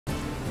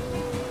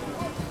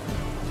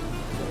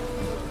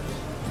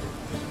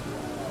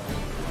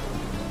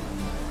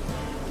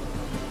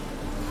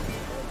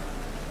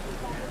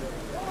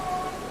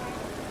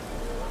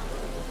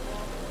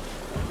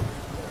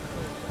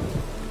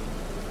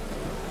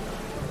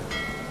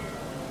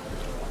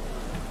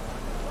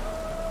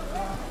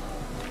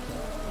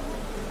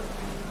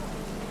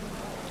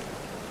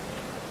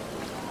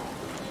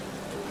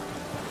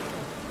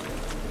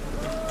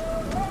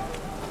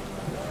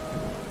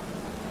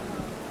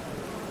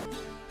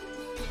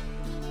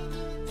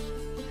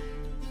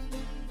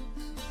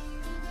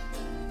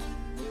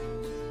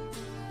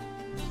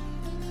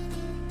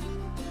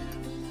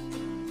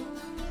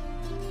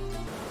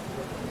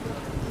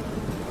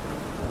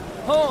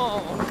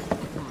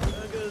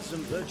lords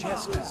and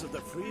burgesses of the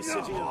free city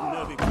of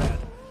Novigrad.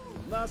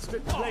 Master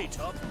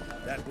Claytop,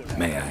 that would...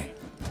 May I?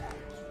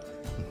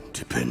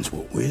 Depends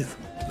what with.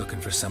 Looking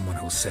for someone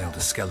who'll sail to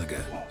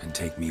Skellige and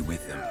take me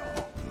with them.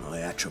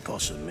 My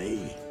Atropos and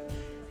me.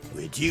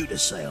 We're due to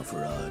sail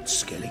for Ard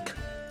Skellige,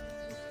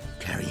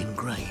 carrying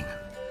grain.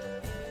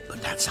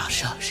 But that's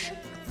hush-hush.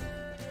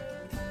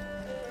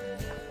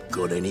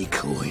 Got any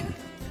coin?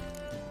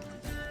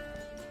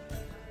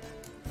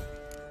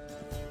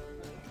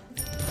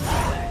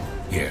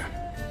 Here.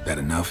 That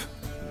enough?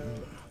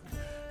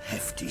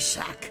 Hefty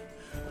sack.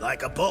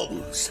 Like a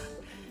bull's.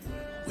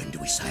 When do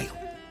we sail?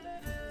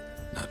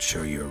 Not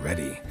sure you're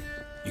ready.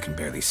 You can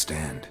barely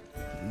stand.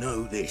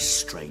 Know this,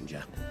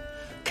 stranger.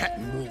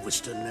 Captain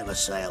Wolverston never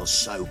sails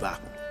sober.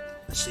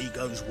 The sea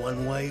goes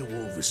one way,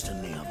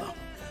 Wolverston the other.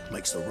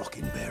 Makes the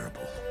rocking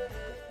bearable.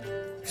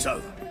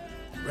 So,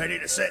 ready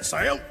to set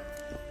sail?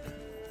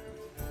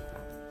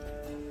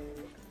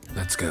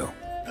 Let's go.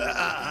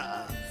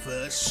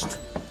 First,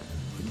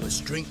 we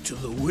must drink to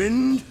the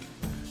wind,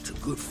 to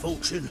good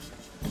fortune,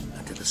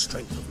 and to the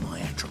strength of my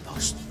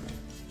Atropos.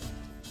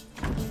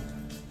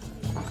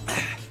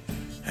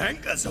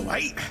 Anchors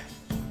away!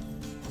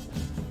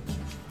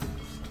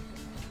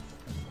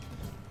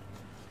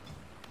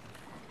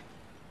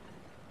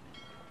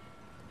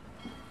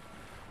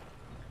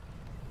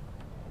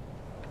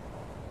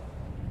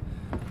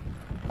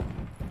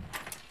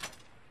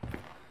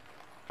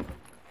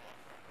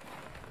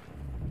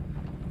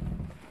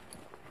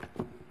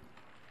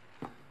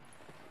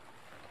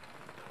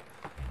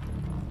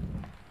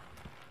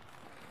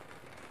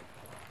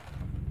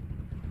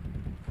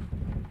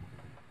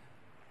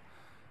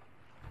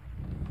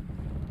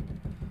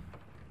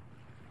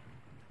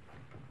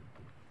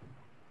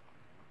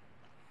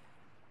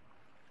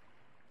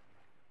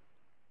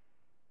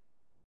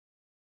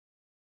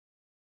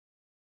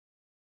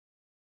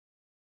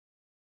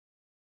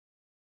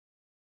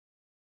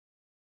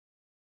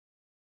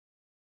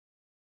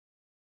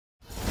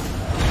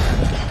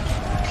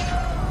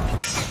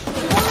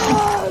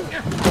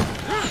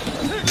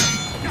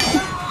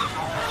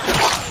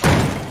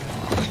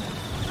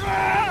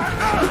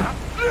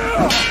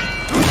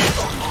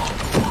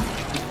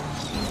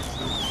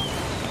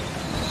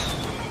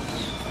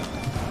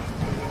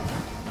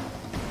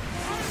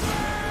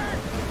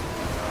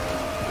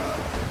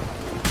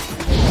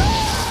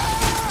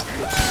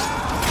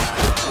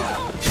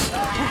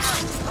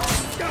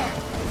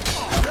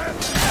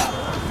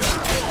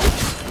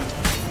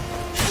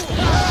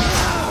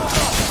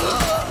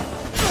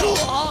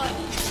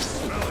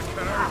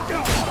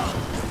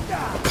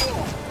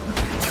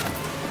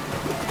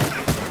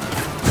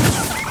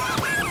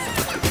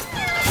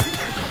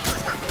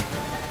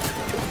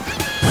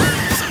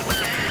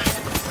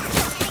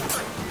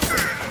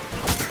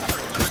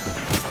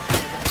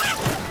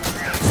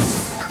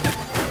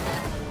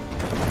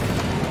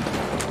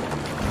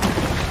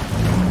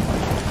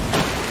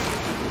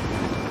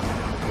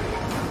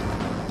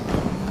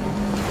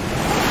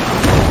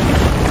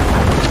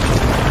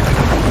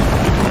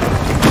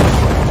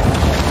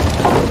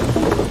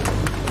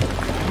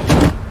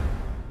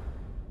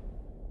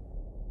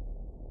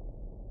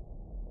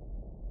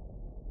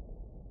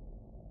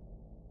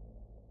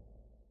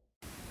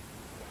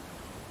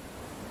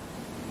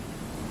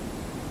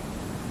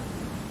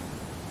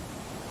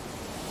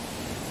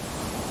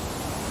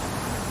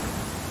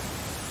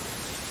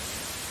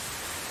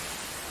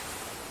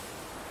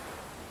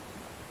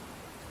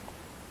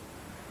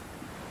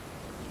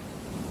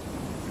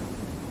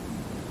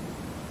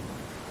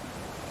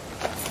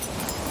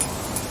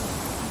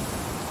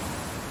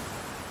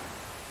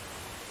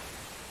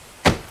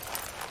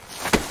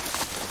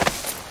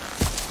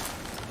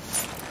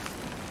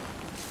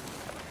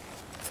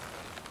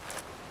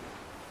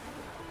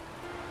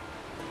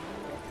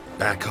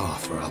 Back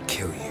off or I'll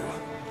kill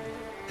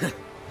you.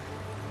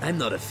 I'm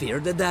not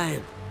afeard of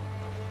dying.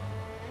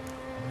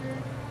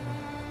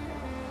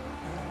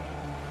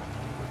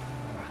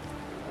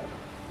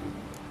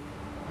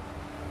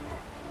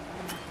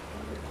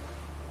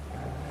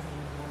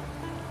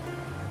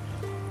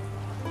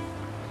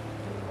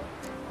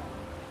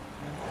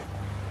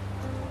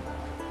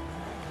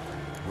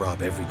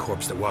 Rob every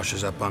corpse that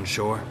washes up on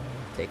shore?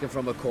 Taken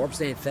from a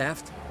corpse ain't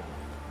theft.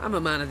 I'm a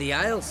man of the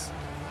Isles.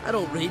 I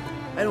don't reap,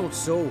 I don't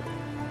sow.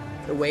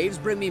 The waves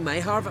bring me my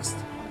harvest.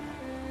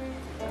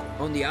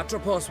 On the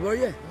Atropos, were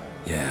you?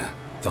 Yeah,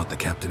 thought the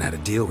captain had a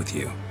deal with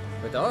you.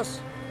 With us?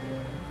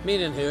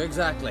 Meaning who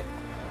exactly?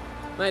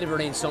 Might have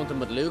arranged something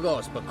with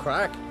Lugos, but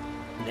crack?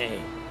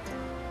 Nay.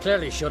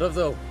 Clearly should have,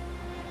 though.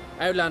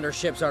 Outlander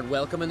ships aren't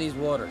welcome in these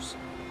waters.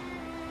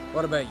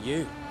 What about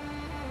you?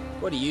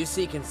 What do you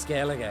seek in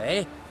Skellige,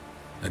 eh?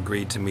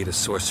 Agreed to meet a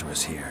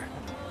sorceress here.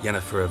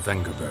 Yennefer of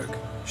Vengerberg.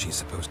 She's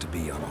supposed to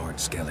be on Ard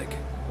Skellige.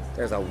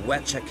 There's a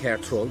witch at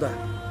Kertrolda.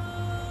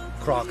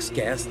 Croc's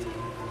guest.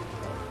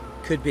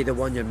 Could be the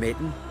one you're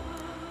meeting.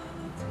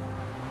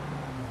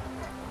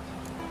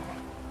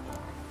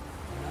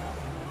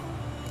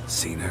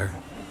 Seen her?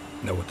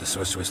 Know what the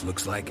sorceress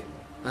looks like?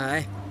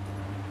 Aye.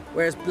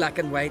 Wears black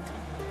and white.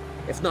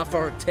 If not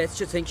for her tits,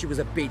 you'd think she was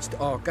a beached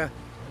orca.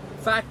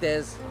 Fact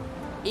is,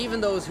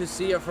 even those who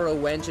see her for a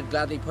wench would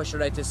gladly push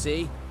her out to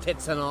sea,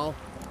 tits and all.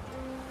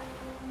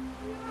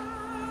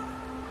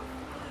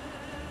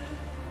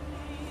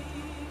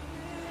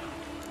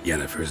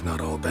 Yennefer's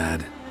not all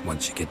bad,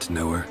 once you get to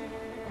know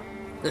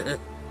her.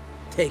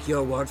 Take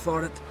your word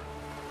for it.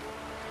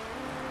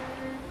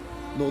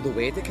 Know the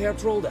way to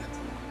Kertrolda?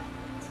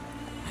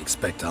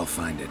 Expect I'll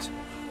find it.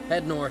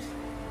 Head north,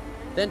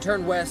 then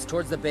turn west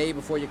towards the bay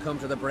before you come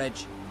to the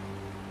bridge.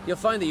 You'll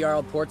find the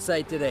Jarl port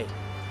site today.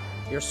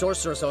 Your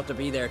sorceress ought to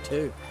be there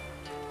too.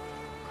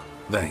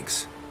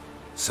 Thanks.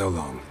 So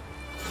long.